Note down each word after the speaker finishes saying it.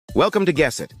Welcome to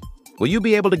Guess It. Will you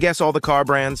be able to guess all the car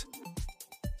brands?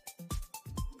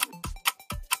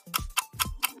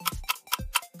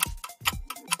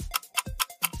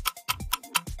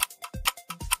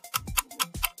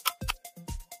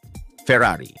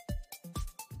 Ferrari.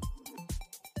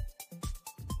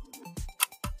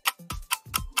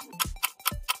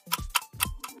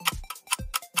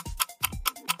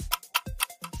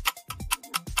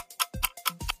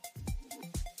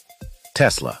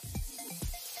 Tesla.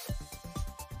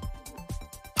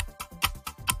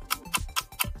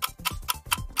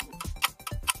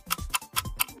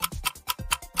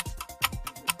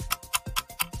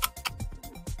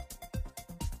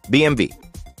 BMW.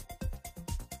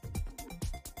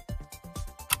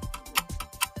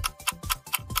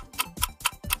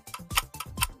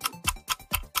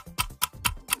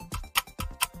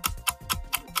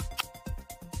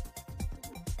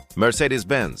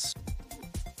 Mercedes-Benz.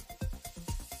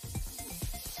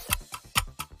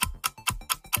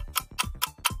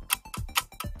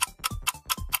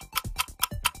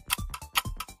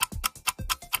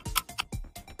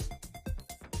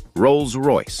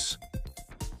 Rolls-Royce.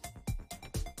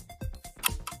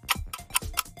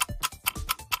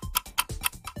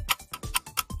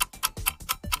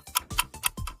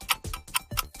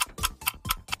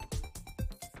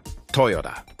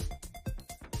 Toyota.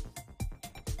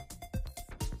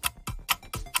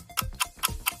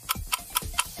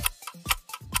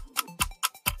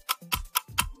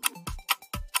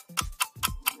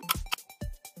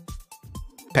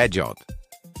 Peugeot.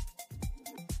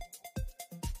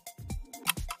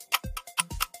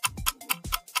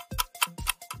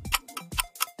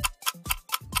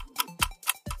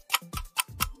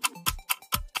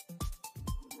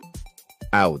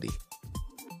 Audi.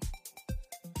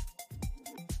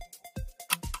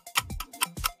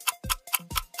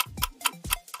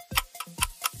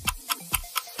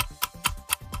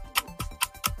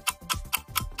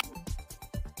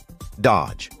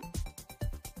 Dodge.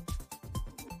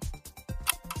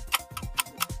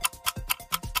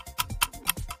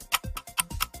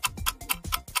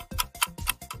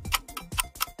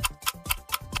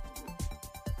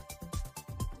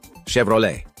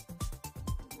 Chevrolet.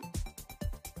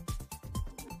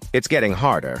 It's getting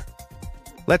harder.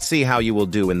 Let's see how you will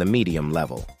do in the medium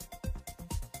level.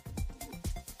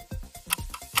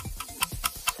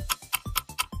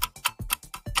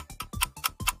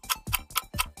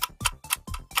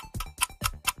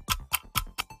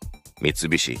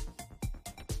 Mitsubishi.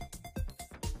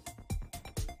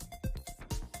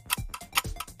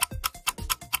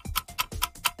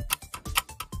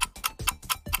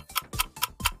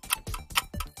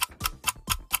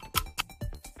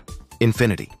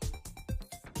 Infiniti.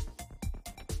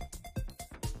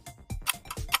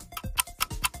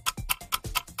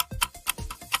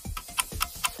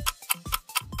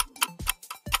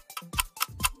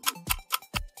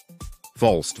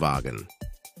 Volkswagen.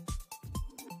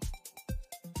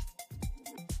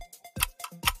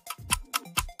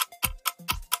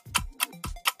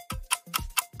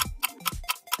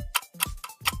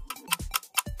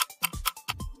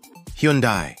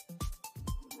 Hyundai.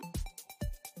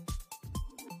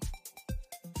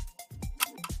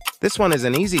 This one is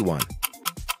an easy one.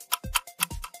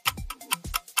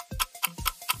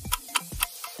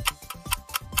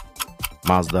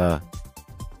 Mazda.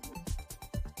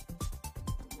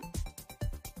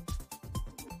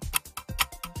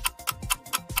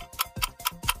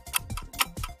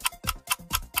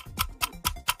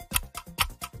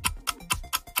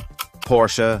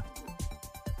 Porsche.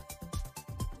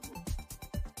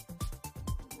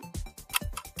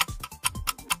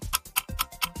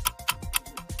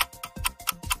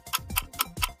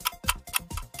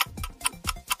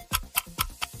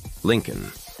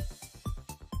 Lincoln.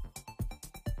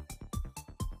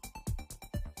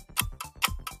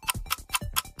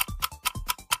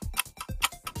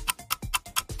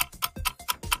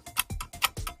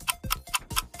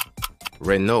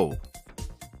 Renault.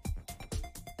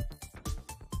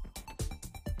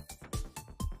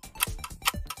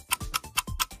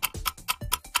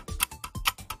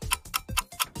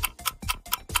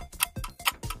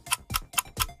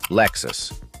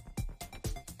 Lexus.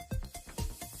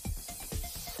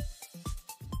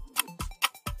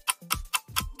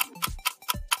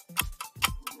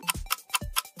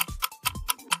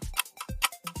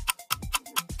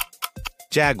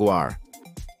 Jaguar.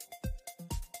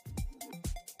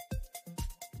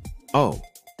 Oh,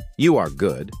 you are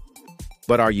good.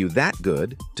 But are you that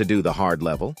good to do the hard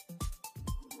level?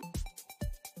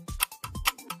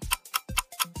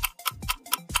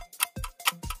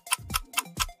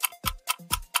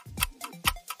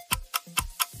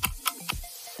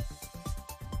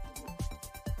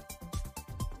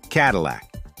 Cadillac.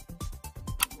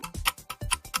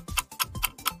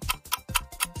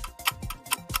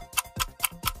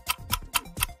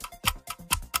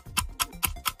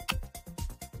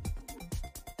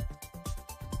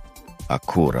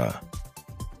 Acura.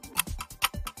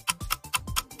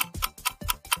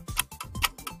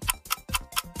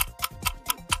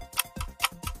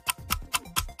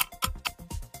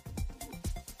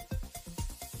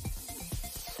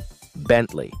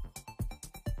 Bentley.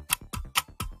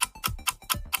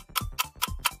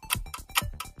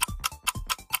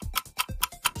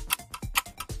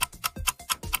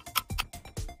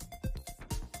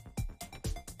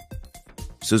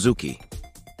 Suzuki.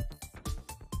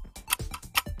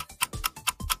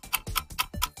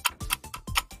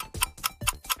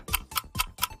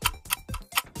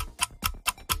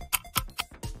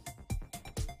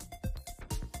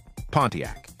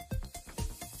 Pontiac.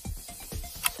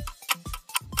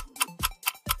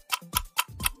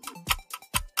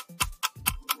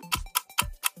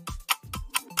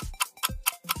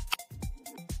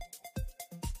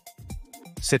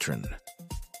 Citroen.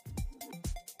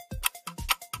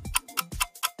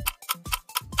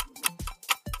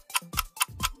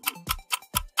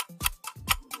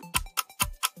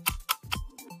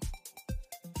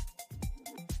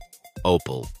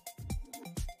 Opel.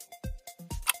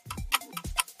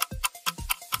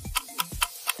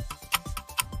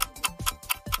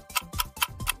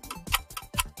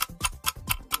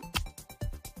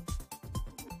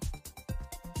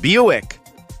 Buick.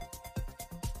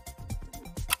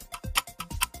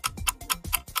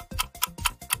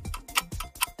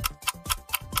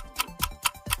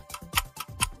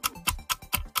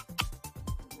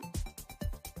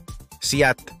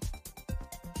 Seat.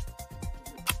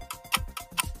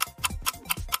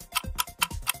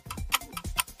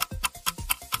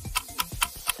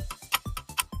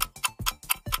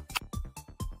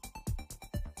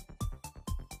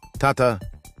 Tata.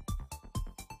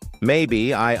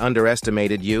 Maybe I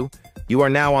underestimated you. You are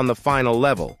now on the final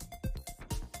level.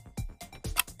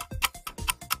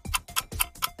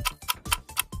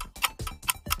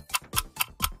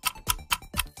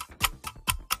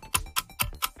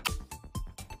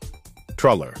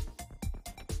 Truller.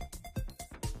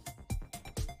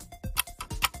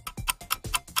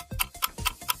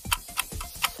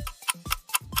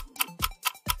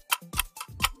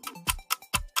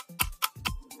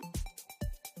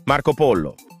 Marco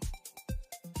Polo.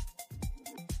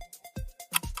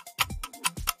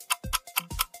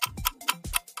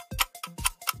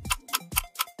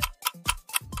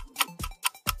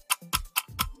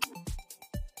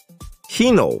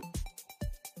 Hino.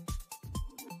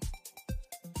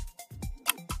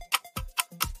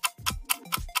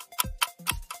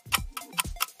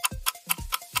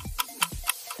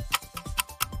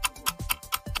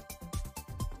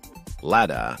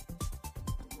 Lada.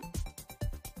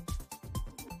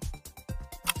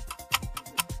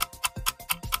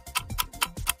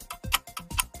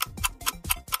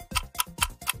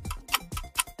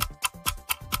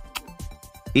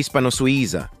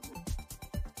 Hispano-Suiza.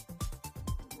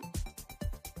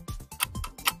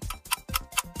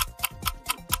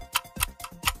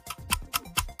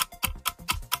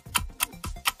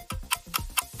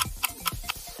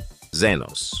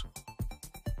 Zenos.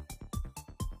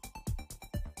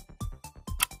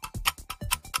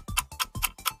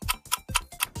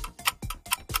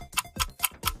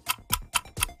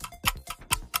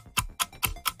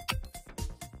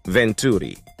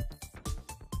 Venturi.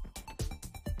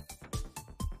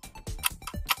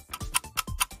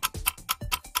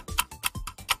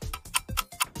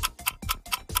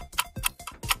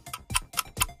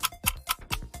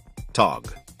 Tog.